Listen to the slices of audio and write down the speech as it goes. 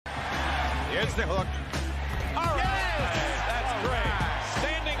Here's the hook. All right, that's great.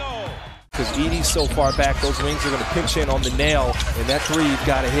 Standing O. Because Edie's so far back, those wings are going to pinch in on the nail, and that three you've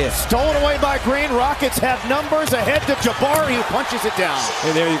got to hit. Stolen away by Green. Rockets have numbers ahead to Jabari, who punches it down.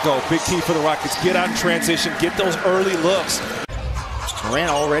 And there you go. Big key for the Rockets. Get out in transition. Get those early looks. Moran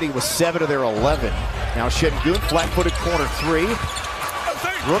already was 7 of their 11. Now Şengün, flat-footed corner three.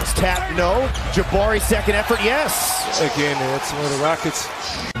 Brooks tap, no. Jabari, second effort, yes. Again, that's one of the Rockets.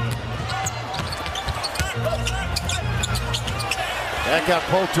 That got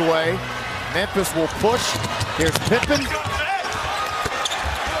poked away. Memphis will push. Here's Pippen.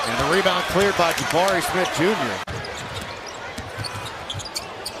 And the rebound cleared by Jabari Smith Jr.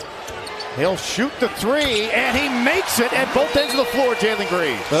 He'll shoot the three, and he makes it at both ends of the floor, Jalen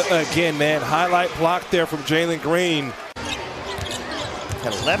Green. Again, man, highlight block there from Jalen Green.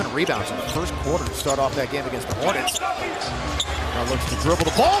 Had 11 rebounds in the first quarter to start off that game against the Hornets. Now looks to dribble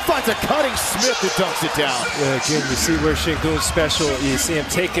the ball, finds a cutting Smith who dunks it down. Again, you see where Şengün's special. You see him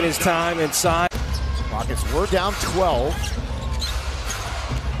taking his time inside. Rockets were down 12.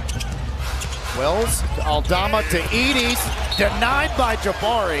 Wells to Aldama to Edie's, denied by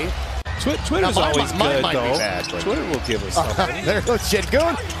Jabari. Twitter's always good, might though. Be bad, Twitter will give us something. There goes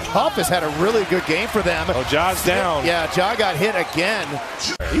Şengün. Huff has had a really good game for them. Oh, Ja's down. Yeah, Ja got hit again.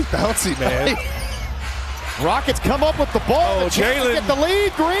 He's bouncy, man. Rockets come up with the ball. Oh, Jalen. Get the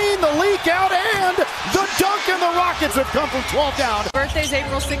lead. Green, the leak out, and the dunk, and the Rockets have come from 12 down. Birthday's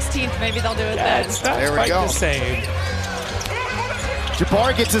April 16th. Maybe they'll do it then. There we go. The same.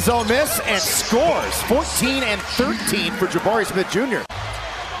 Jabari gets his own miss and scores. 14 and 13 for Jabari Smith Jr.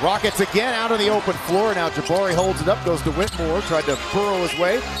 Rockets again out on the open floor. Now Jabari holds it up, goes to Whitmore, tried to burrow his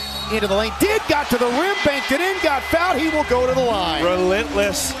way into the lane. Got to the rim, banked it in, got fouled. He will go to the line.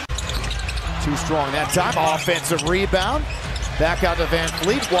 Relentless. Too strong that time. Offensive rebound. Back out to Van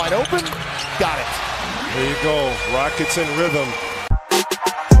Fleet, wide open. Got it. There you go. Rockets in rhythm.